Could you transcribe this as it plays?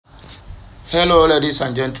Hello, ladies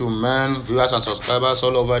and gentlemen, viewers and subscribers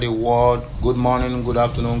all over the world. Good morning, good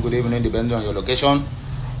afternoon, good evening, depending on your location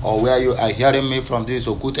or where you are hearing me from. This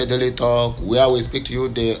Okute Daily Talk, where we speak to you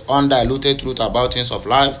the undiluted truth about things of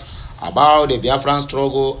life, about the Biafran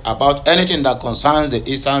struggle, about anything that concerns the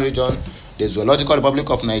Eastern region, the Zoological Republic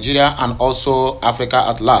of Nigeria, and also Africa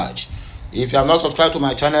at large. If you have not subscribed to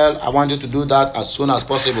my channel, I want you to do that as soon as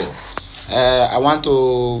possible. I want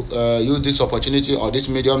to use this opportunity or this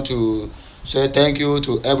medium to say thank you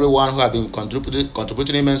to everyone who have been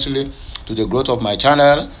contributing immensely to the growth of my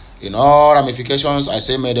channel. In all ramifications, I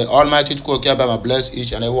say may the Almighty Chukwuka bless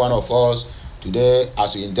each and every one of us today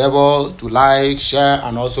as we endeavor to like, share,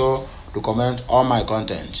 and also to comment on my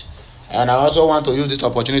content. And I also want to use this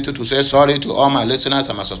opportunity to say sorry to all my listeners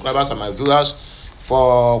and my subscribers and my viewers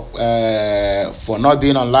for not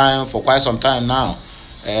being online for quite some time now.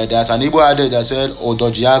 There's an Igbo adage that said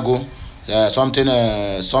Odojiago. Something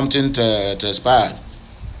transpired,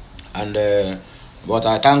 and but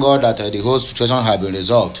I thank God that the whole situation has been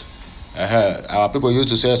resolved. Our people used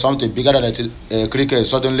to say something bigger than a cricket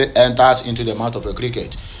suddenly enters into the mouth of a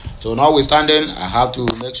cricket. So notwithstanding, I have to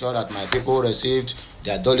make sure that my people received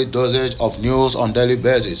their daily dosage of news on daily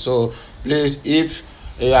basis. So please, if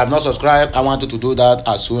you have not subscribed, I want you to do that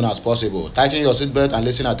as soon as possible. Tighten your seatbelt and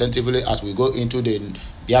listen attentively as we go into the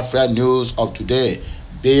Biafra news of today,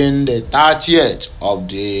 being the 30th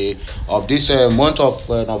of this month of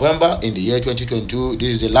November in the year 2022. This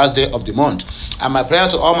is the last day of the month. And my prayer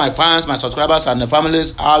to all my fans, my subscribers, and the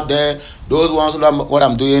families out there, those ones who love what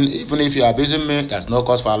I'm doing, even if you are busy me, there's no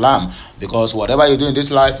cause for alarm. Because whatever you do in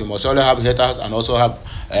this life, you must surely have haters and also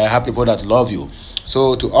have people that love you.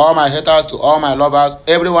 So to all my haters, to all my lovers,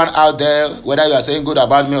 everyone out there, whether you are saying good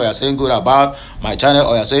about me or you are saying good about my channel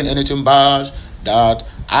or you are saying anything bad, that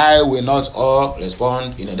I will not all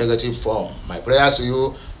respond in a negative form. My prayer to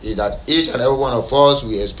you is that each and every one of us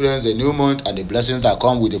will experience the new month and the blessings that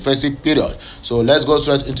come with the festive period. So let's go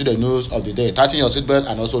straight into the news of the day. Tighten your seatbelt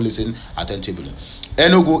and also listen attentively.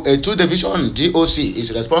 Enugu, a two-division GOC,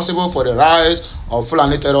 is responsible for the rise of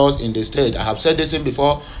Fulani terrors in the state. I have said this in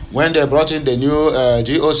before when they brought in the new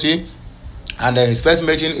GOC, and his first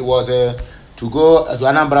meeting it was to go to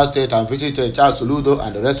Anambra State and visit Charles Soludo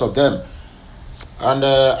and the rest of them. And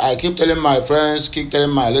I keep telling my friends, keep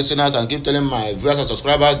telling my listeners, and keep telling my viewers and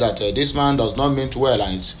subscribers that this man does not mean well.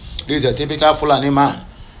 And this is a typical Fulani man.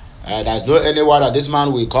 There's no anywhere that this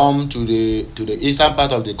man will come to the eastern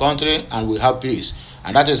part of the country and will have peace.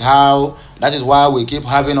 And that is why we keep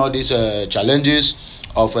having all these challenges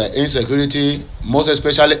of insecurity, most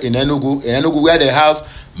especially in Enugu. In Enugu, where they have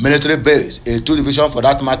military base, a two-division for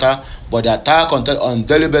that matter, but they attack on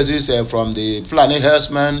daily basis from the Fulani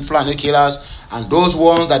herdsmen, Fulani killers, and those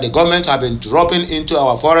ones that the government have been dropping into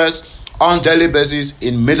our forests on daily basis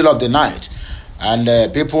in middle of the night.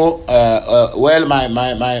 And people, well,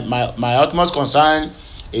 my utmost concern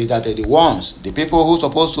is that the people who are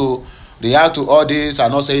supposed to react to all this are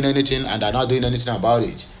not saying anything and are not doing anything about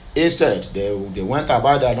it. Instead, they went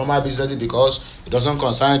about their normal business because it doesn't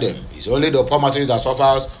concern them. It's only the poverty that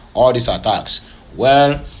suffers all these attacks.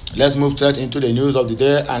 Well, let's move straight into the news of the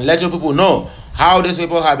day and let you people know how these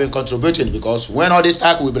people have been contributing, because when all this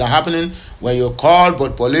attack will be happening, when you call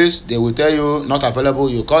but police, they will tell you not available.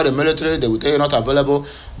 You call the military, they will tell you not available.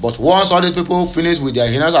 But once all these people finish with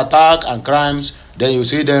their heinous attack and crimes, then you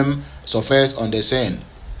see them surface on the scene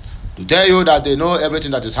to tell you that they know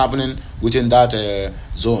everything that is happening within that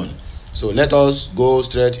zone. So let us go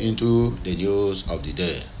straight into the news of the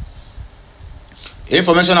day.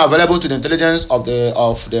 Information available to the intelligence of the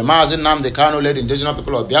Mazi Nnamdi Kanu-led indigenous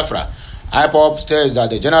people of Biafra, Ipob, states that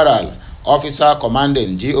the general officer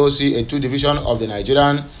commanding GOC, a two-division of the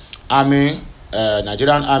Nigerian Army,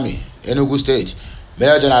 Enugu State,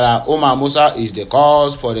 Major General Umar Musa, is the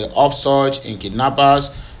cause for the upsurge in kidnappings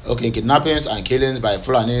and killings by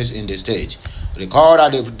Fulanis in the state. Recall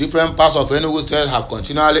that the different parts of Enugu State have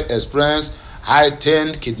continually experienced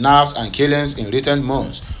heightened kidnaps and killings in recent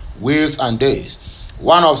months, weeks, and days.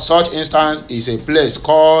 One of such instances is a place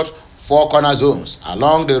called Four Corner Zones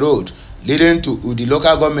along the road leading to Udi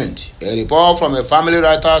local government. A report from a family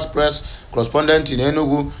writers press correspondent in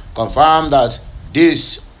Enugu confirmed that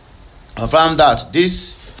this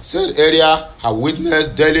said area have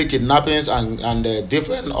witnessed daily kidnappings and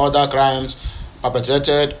different other crimes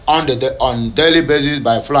perpetrated on daily basis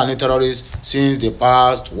by Fulani terrorists since the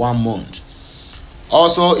past 1 month.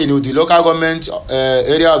 Also, in the local government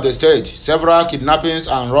area of the state, several kidnappings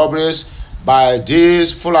and robberies by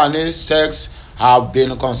these Fulani sects have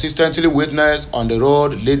been consistently witnessed on the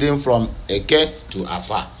road leading from Eke to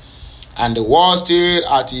Afa. And the war still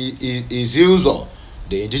at Iziuzo,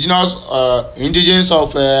 The indigenous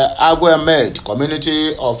of Agwemed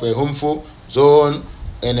community of Humfu zone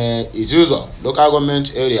in Isuzo local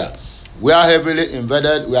government area. We are heavily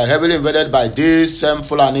invaded by this same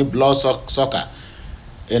Fulani blood sucker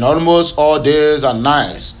in almost all days and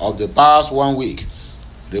nights of the past 1 week.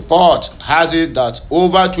 Report has it that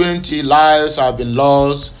over 20 lives have been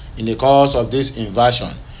lost in the course of this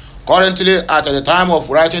invasion. Currently, at the time of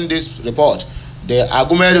writing this report, the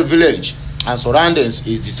Agumed village and surroundings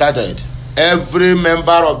is deserted. Every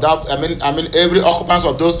member of that, every occupants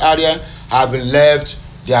of those areas have been left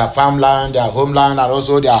their farmland, their homeland, and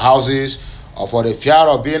also their houses, for the fear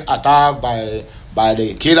of being attacked by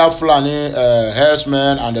the killer Fulani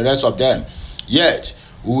herdsmen and the rest of them. Yet,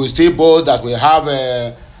 we will still boast that we have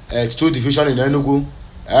a 2 division in Enugu,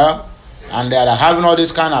 and they are having all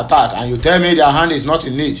this kind of attack, and you tell me their hand is not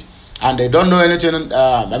in it, and they don't know anything.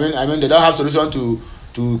 They don't have solution to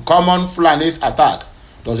common Fulani's attack.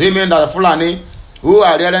 Does it mean that the Fulani who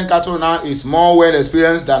are rearing cattle now is more well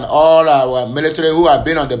experienced than all our military who have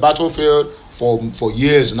been on the battlefield for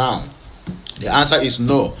years now? The answer is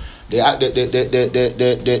no. The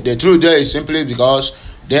truth there is simply because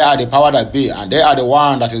they are the power that be, and they are the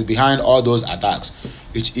one that is behind all those attacks.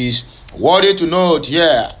 It is worthy to note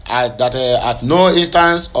here that at no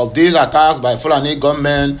instance of these attacks by Fulani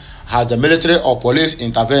government has the military or police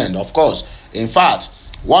intervened. Of course, in fact,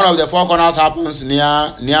 one of the 4 corners happens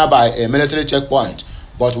nearby a military checkpoint,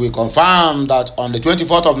 but we confirm that on the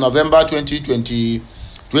 24th of November 2022,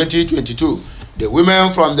 the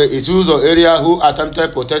women from the Isuzo area who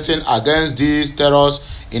attempted protesting against these terrors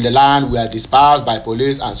in the land were dispersed by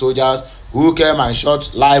police and soldiers who came and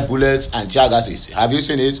shot live bullets and tear gases. Have you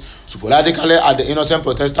seen it? Sporadically at the innocent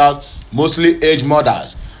protesters, mostly aged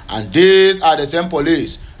mothers. And these are the same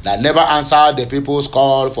police that never answered the people's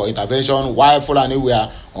call for intervention while Fulani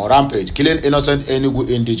were on rampage, killing innocent Enugu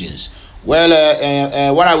indigents. Well,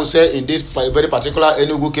 what I would say in this very particular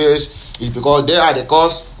Enugu case is because they are the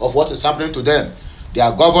cause of what is happening to them.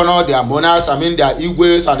 Their governor, their monarchs, their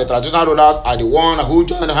Igwes and the traditional rulers are the ones who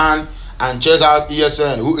joined hand and chased out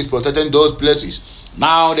ESN, who is protecting those places.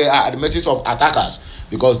 Now they are at the mercy of attackers,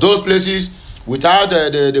 because those places, without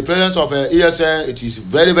the presence of ESN, it is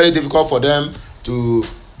very, very difficult for them to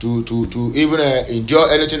even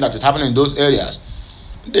endure anything that is happening in those areas.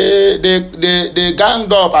 They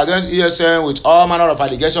ganged up against ESN with all manner of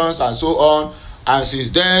allegations and so on, and since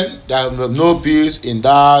then there have no peace in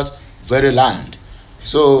that very land.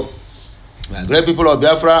 So, my great people of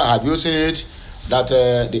Biafra, have you seen it? That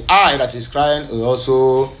the eye that is crying can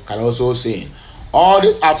also sing. All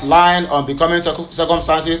this outlined on becoming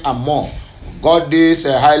circumstances and more got this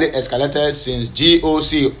highly escalated since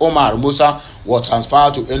GOC Omar Musa was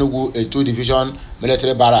transferred to Enugu, a 2 division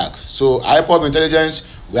military barrack. So Ipob intelligence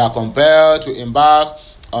were compelled to embark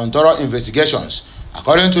on thorough investigations.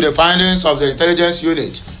 According to the findings of the intelligence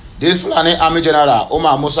unit, this Fulani Army General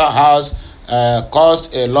Omar Musa has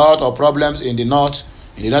caused a lot of problems in the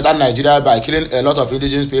northern Nigeria by killing a lot of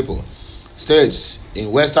indigenous people. States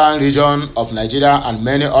in western region of Nigeria and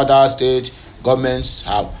many other governments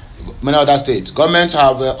have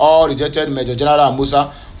all rejected Major General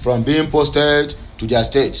Musa from being posted to their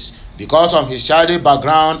states because of his shady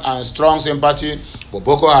background and strong sympathy for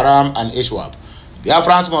Boko Haram and Ipob.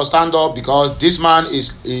 Biafrans must stand up because this man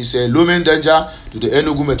is a looming danger to the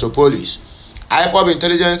Enugu metropolis. Ipob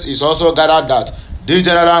intelligence is also gathered that this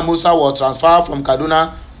General Musa was transferred from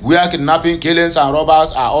Kaduna, where kidnapping, killings, and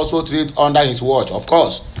robbers are also treated under his watch. Of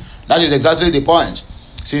course, that is exactly the point.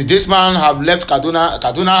 Since this man have left Kaduna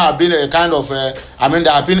have been a kind of there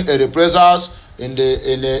have been a reprisals in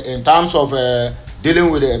terms of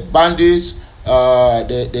dealing with the bandits,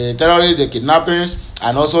 the terrorists, the kidnappings,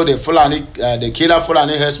 and also the killer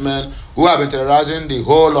Fulani herdsmen who have been terrorizing the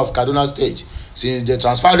whole of Kaduna state. Since they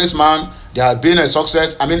transferred this man, there has been a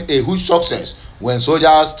huge success when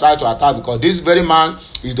soldiers try to attack, because this very man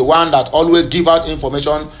is the one that always give out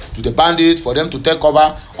information to the bandits for them to take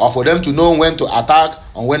cover or for them to know when to attack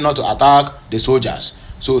and when not to attack the soldiers.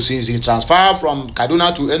 So since he transferred from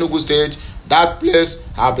Kaduna to Enugu state, that place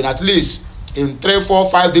have been at least in 3, 4,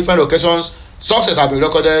 5 different occasions, success have been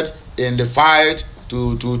recorded in the fight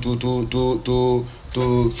to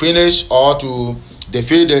finish or to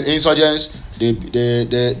defeat the insurgents,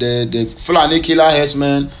 the Fulani killer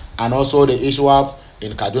herdsmen, and also the Ipob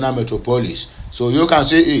in Kaduna metropolis. So you can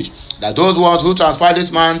see it, that those ones who transferred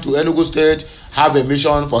this man to Enugu state have a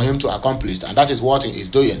mission for him to accomplish, and that is what he is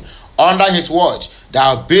doing. Under his watch, there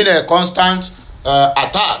have been a constant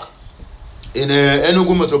attack in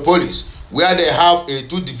Enugu metropolis, where they have a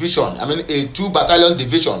 2 battalion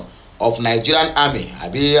division of Nigerian army,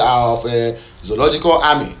 of a zoological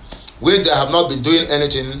army, which they have not been doing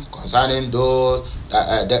anything concerning those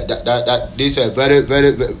that this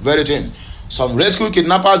very thing. Some rescue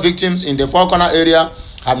kidnapper victims in the Four Corner area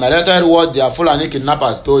have narrated what their Fulani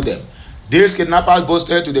kidnappers told them. These kidnappers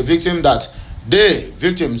boasted to the victim that they,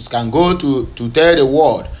 victims, can go to tell the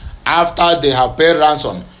world after they have paid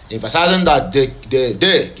ransom, emphasizing that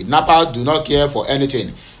they kidnappers do not care for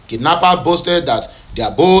anything. Kidnappers boasted that they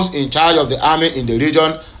are both in charge of the army in the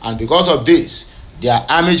region, and because of this, their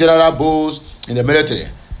army general boasts in the military.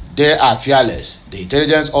 They are fearless. The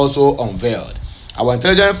intelligence also unveiled. Our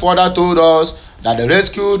intelligence further told us that the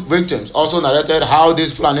rescued victims also narrated how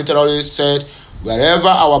these Fulani terrorists said wherever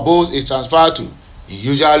our boss is transferred to, he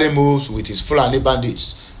usually moves with his Fulani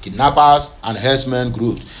bandits, kidnappers, and herdsmen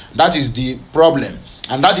groups. That is the problem.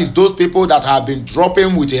 And that is those people that have been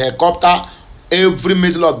dropping with a helicopter every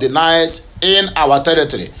middle of the night in our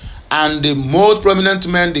territory. And the most prominent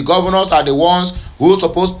men, the governors, are the ones who are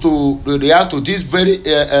supposed to react to this very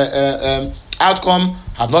outcome,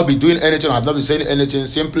 have not been doing anything, have not been saying anything,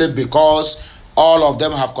 simply because all of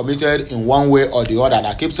them have committed in one way or the other. And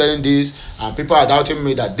I keep saying this, and people are doubting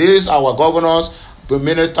me that these our governors,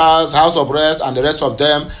 ministers, House of Reps, and the rest of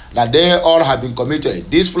them, that they all have been committed.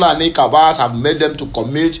 These Fulani cabals have made them to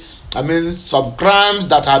commit some crimes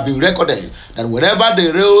that have been recorded, that whenever they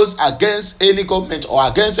raise against any government or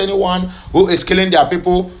against anyone who is killing their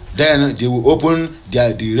people, then they will open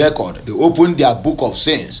the record, they open their book of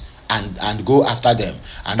sins and go after them.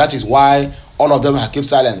 And that is why all of them have kept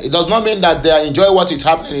silent. It does not mean that they enjoy what is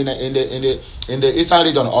happening in the eastern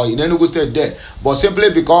region or in Enugu state there, but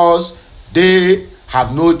simply because they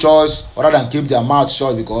have no choice other than keep their mouth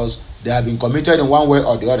shut, because they have been committed in one way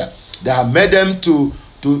or the other. They have made them to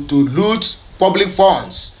loot public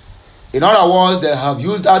funds. In other words, they have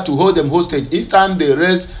used that to hold them hostage. Each time they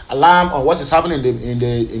raise alarm on what is happening in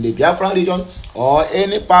the Biafran region or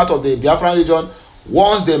any part of the Biafran region,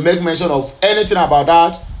 once they make mention of anything about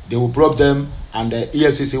that, they will probe them and the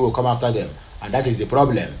EFCC will come after them. And that is the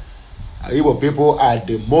problem. Igbo people are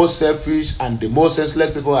the most selfish and the most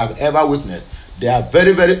senseless people I have ever witnessed. They are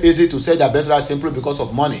very, very easy to say their better simply because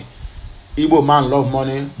of money. Igbo man love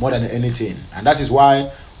money more than anything, and that is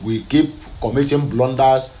why we keep committing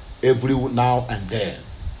blunders every now and then.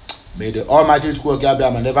 May the Almighty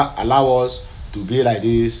Chukwuokabiyama never allow us to be like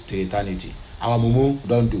this to eternity. Our mumu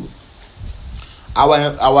don't do.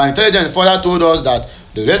 Our intelligence further told us that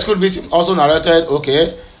the rescued victim also narrated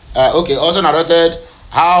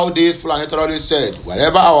how these Fulani terrorists said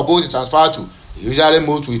wherever our boat is transferred to, he usually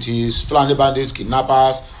moves with his Fulani bandits,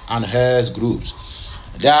 kidnappers, and herds groups.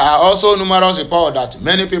 There are also numerous reports that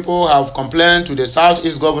many people have complained to the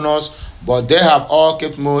Southeast governors, but they have all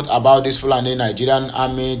kept mute about this Fulani Nigerian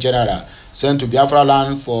army general sent to Biafra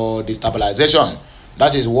land for destabilization.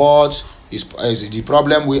 That is what is the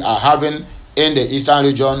problem we are having in the eastern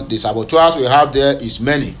region. The saboteurs we have there is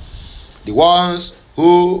many. The ones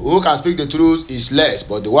who can speak the truth is less,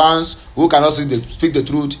 but the ones who cannot speak the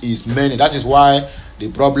truth is many. That is why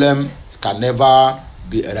the problem can never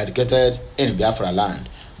be eradicated in Biafra land.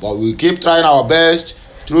 But we keep trying our best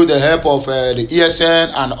through the help of the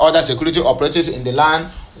ESN and other security operatives in the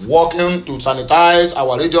land, working to sanitize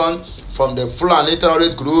our region from the Fulani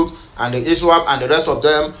terrorist groups and the ISWAP and the rest of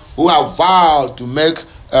them who have vowed to make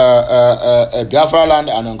a Biafra land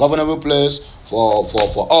an ungovernable place for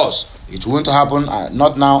us. It won't happen,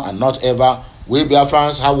 not now and not ever. We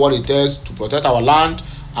Biafrans have what it takes to protect our land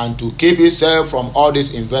and to keep it safe from all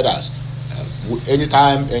these invaders,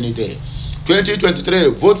 anytime, any day. 2023,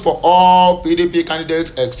 vote for all PDP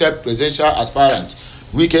candidates except presidential aspirants.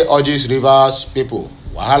 Wike urges Rivers people.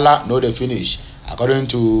 Wahala no dey finish. According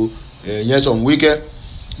to Nyesom Wike,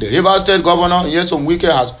 the Rivers State Governor Nyesom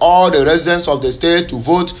Wike has all the residents of the state to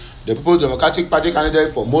vote the People's Democratic Party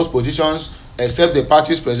candidate for most positions except the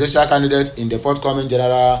party's presidential candidate in the forthcoming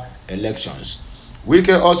general elections.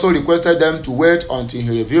 Wike also requested them to wait until he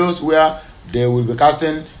reveals where they will be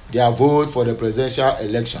casting their vote for the presidential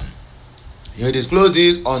election. He disclosed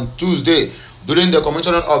this on Tuesday during the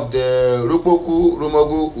commissioning of the Rukpoku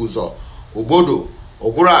Rumogu Uzo Obodo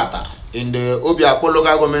Ogurata in the Obiakpo local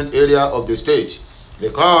government area of the state.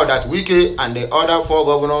 Recall that Wike and the other four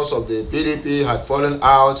governors of the PDP had fallen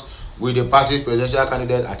out with the party's presidential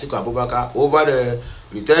candidate Atiku Abubakar over the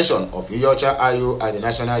retention of Iyocha Ayu as the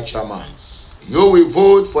national chairman. You will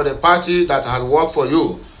vote for the party that has worked for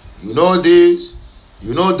you. You know this,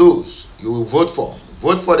 you know those you will vote for.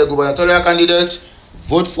 Vote for the gubernatorial candidate,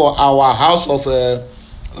 vote for our House of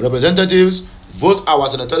Representatives, vote our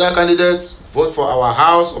senatorial candidate, vote for our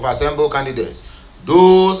House of Assembly candidates.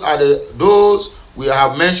 Those we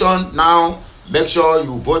have mentioned now. Make sure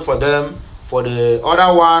you vote for them. For the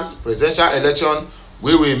other one, presidential election,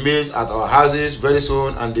 we will meet at our houses very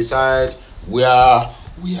soon and decide where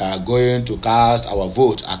we are going to cast our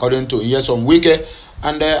vote according to Nyesom Wike.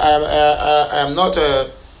 And I am not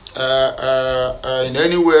in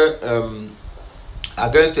any way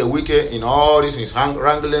against the Wike in all these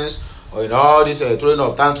wranglings or in all this throwing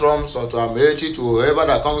of tantrums or to Amechi, to whoever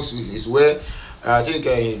that comes his way. I think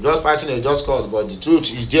he's just fighting a just cause, but the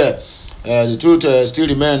truth is there. The truth still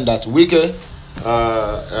remains that Wike,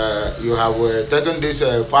 you have taken this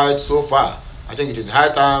fight so far. I think it is high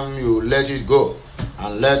time you let it go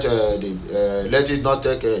and let it not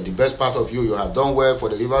take the best part of you. You have done well for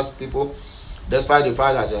the Rivers people, despite the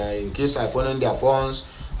fact that you keep siphoning their funds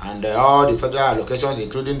and all the federal allocations,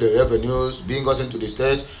 including the revenues being gotten to the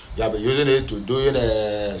state. You have been using it to doing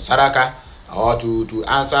saraka or to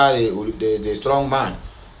answer the strong man.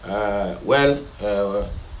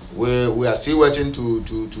 We are still waiting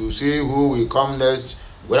to see who will come next,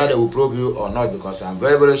 whether they will probe you or not, because I'm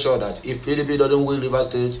very, very sure that if PDP doesn't win River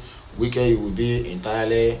State, Wike will be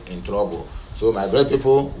entirely in trouble. So my great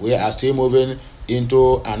people, we are still moving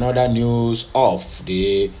into another news of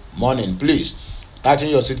the morning. Please tighten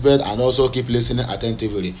your seatbelt and also keep listening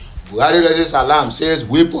attentively. Buhari raises alarm, says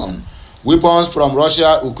weapons from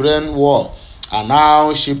Russia-Ukraine war are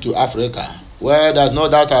now shipped to Africa. Well, there's no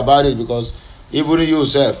doubt about it, because even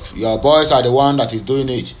yourself, your boys are the one that is doing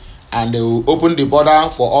it, and they will open the border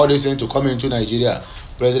for all these things to come into Nigeria.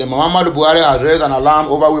 President Muhammadu Buhari has raised an alarm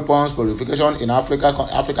over weapons proliferation in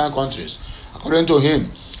African countries. According to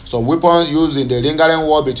him, some weapons used in the lingering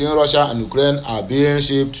war between Russia and Ukraine are being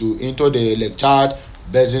shipped into the Lake Chad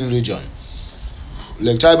Basin region.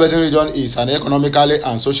 Lake Chad Basin region is an economically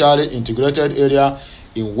and socially integrated area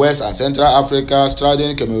in West and Central Africa,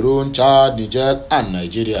 straddling Cameroon, Chad, Niger, and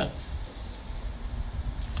Nigeria.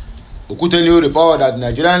 Okutelu report that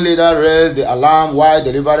Nigerian leader raised the alarm while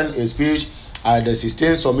delivering a speech at the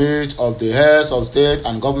 16th summit of the heads of state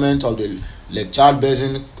and government of the Lake Chad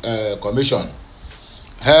Basin Commission,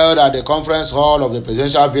 held at the conference hall of the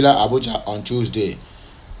presidential villa Abuja on Tuesday.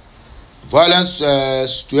 Violent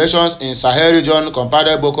situations in Sahel region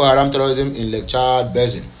compounded Boko Haram terrorism in Lake Chad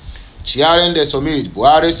Basin. Chairing the summit,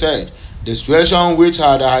 Buhari said the situation, which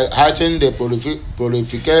had heightened the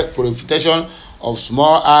proliferation of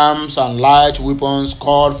small arms and light weapons,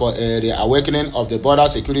 called for a reawakening of the border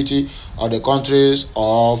security of the countries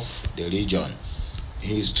of the region.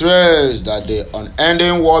 He stressed that the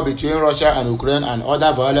unending war between Russia and Ukraine and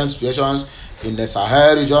other violent situations in the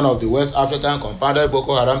Sahel region of the West Africa compounded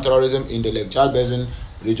Boko Haram terrorism in the Lake Chad Basin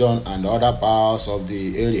region and other parts of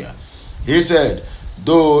the area. He said,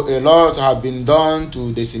 though a lot have been done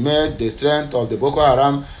to decimate the strength of the Boko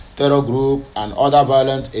Haram terror group and other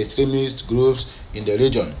violent extremist groups in the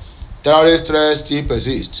region, terrorist threats still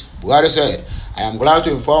persist. Buhari said, I am glad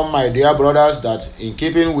to inform my dear brothers that in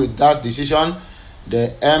keeping with that decision,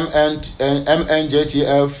 the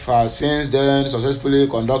MNJTF has since then successfully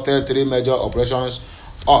conducted 3 major operations: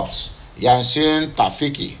 Ops Yanshin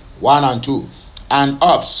Tafiki 1 and 2, and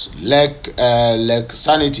Ops Lake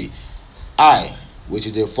Sanity I, which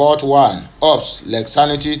is the 4th one, Ops Lake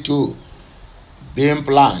Sanity 2, being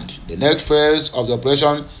planned. The next phase of the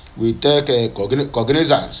operation will take a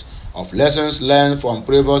cognizance of lessons learned from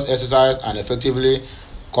previous exercise and effectively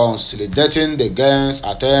consolidating the gains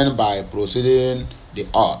attained by proceeding the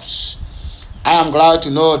Ops. I am glad to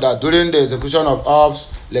know that during the execution of Ops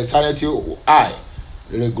Lake Sanity I,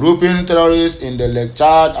 regrouping terrorists in the Lake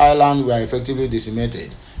Chad Island were effectively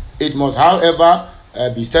decimated. It must, however,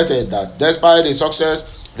 be stated that despite the success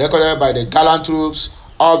recorded by the gallant troops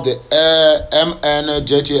of the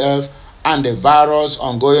MNJTF and the various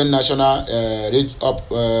ongoing national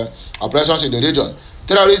operations in the region,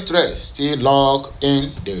 terrorist threats still lurk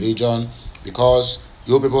in the region, because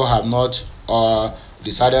you people have not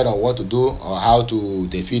decided on what to do or how to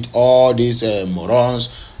defeat all these morons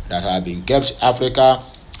that have been kept Africa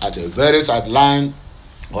at a very sideline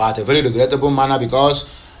or at a very regrettable manner, because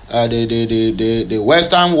the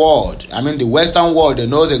Western world, the Western world, they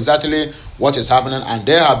knows exactly what is happening, and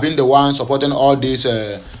they have been the ones supporting all these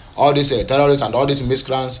terrorists and all these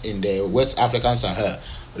miscreants in the West African Sahel.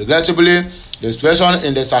 Regrettably, the situation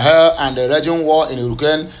in the Sahel and the region war in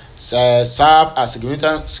Ukraine serve as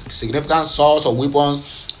significant source of weapons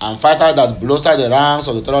and fighters that bolster the ranks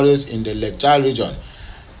of the terrorists in the Lake Chad region.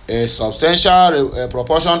 A substantial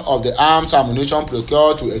proportion of the arms and ammunition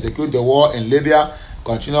procured to execute the war in Libya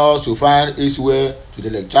continues to find its way to the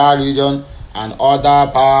Lake Chad region and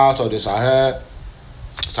other parts of the Sahel.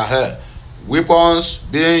 weapons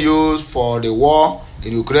being used for the war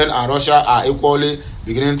in Ukraine and Russia are equally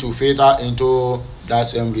beginning to filter into that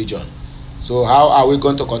same region. So how are we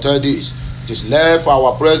going to curtail this? It is left for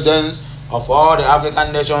our presidents of all the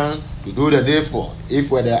African nations to do the needful if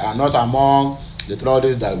they are not among the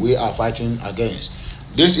terrorists that we are fighting against.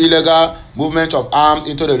 This illegal movement of arms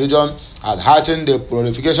into the region has heightened the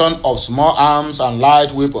proliferation of small arms and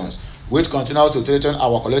light weapons, which continue to threaten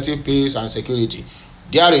our collective peace and security.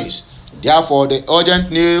 There is, therefore, the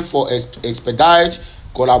urgent need for expedite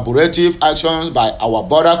collaborative actions by our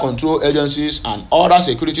border control agencies and other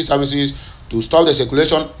security services to stop the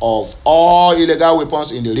circulation of all illegal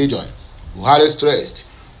weapons in the region. Buhari stressed.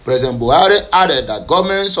 President Buhari added that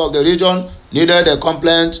governments of the region needed to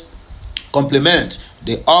complement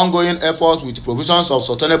the ongoing efforts with provisions of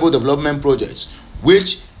sustainable development projects,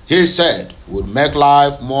 which he said would make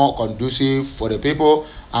life more conducive for the people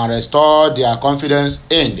and restore their confidence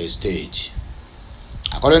in the state.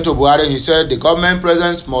 According to Buhari, he said the government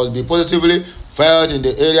presence must be positively felt in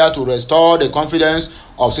the area to restore the confidence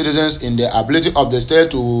of citizens in the ability of the state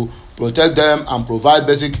to protect them and provide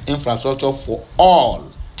basic infrastructure for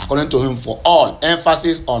all. According to him, for all,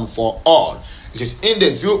 emphasis on for all. It is in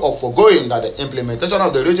the view of foregoing that the implementation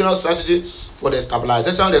of the regional strategy for the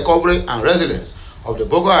stabilization, recovery, and resilience of the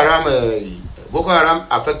Boko Haram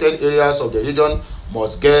affected areas of the region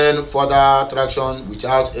must gain further traction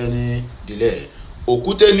without any delay.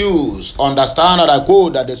 Okute News understand, and I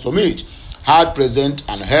quote, that the summit had President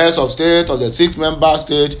and heads of state of the 6-member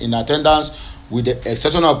state in attendance, with the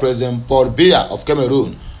exception of President Paul Biya of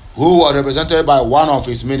Cameroon, who was represented by one of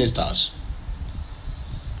his ministers.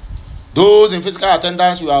 Those in physical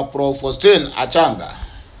attendance were Prof. Faustin Achanga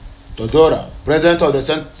Todora, President of the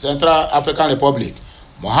Central African Republic;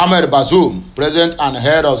 Mohamed Bazoum, President and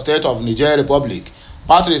Head of State of Niger Republic;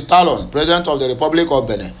 Patrice Talon, President of the Republic of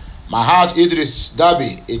Benin; Mahat Idris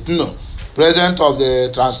Dabi Itno, President of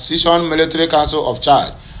the Transition Military Council of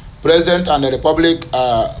Chad; President of the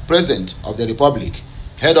Republic;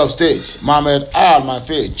 Head of State Mohamed Al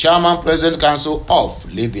Mafi, Chairman President Council of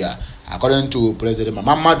Libya. According to President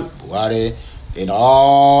Muhammadu Buhari, in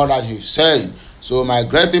all that he's saying. So my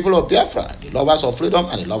great people of Biafra, the lovers of freedom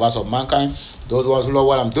and the lovers of mankind, those ones who love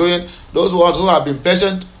what I'm doing, those ones who have been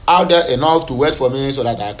patient out there enough to wait for me so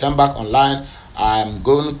that I come back online, I'm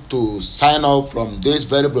going to sign up from this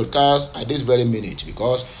very broadcast at this very minute,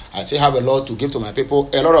 because I still have a lot to give to my people,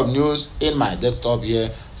 a lot of news in my desktop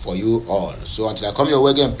here for you all. So until I come your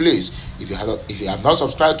way again, please, if you have not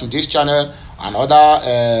subscribed to this channel and other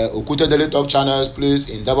Okute Daily Talk channels, please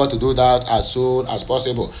endeavor to do that as soon as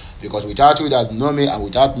possible, because without you that know me and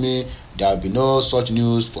without me, there will be no such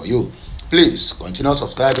news for you. Please continue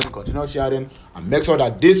subscribing, continue sharing, and make sure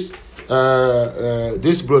that this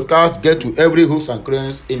broadcast get to every hooks and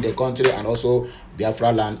cranes in the country and also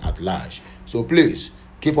Biafra land at large. So please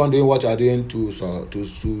keep on doing what you are doing to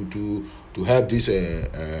help this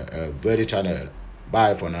very channel.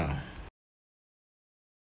 Bye for now.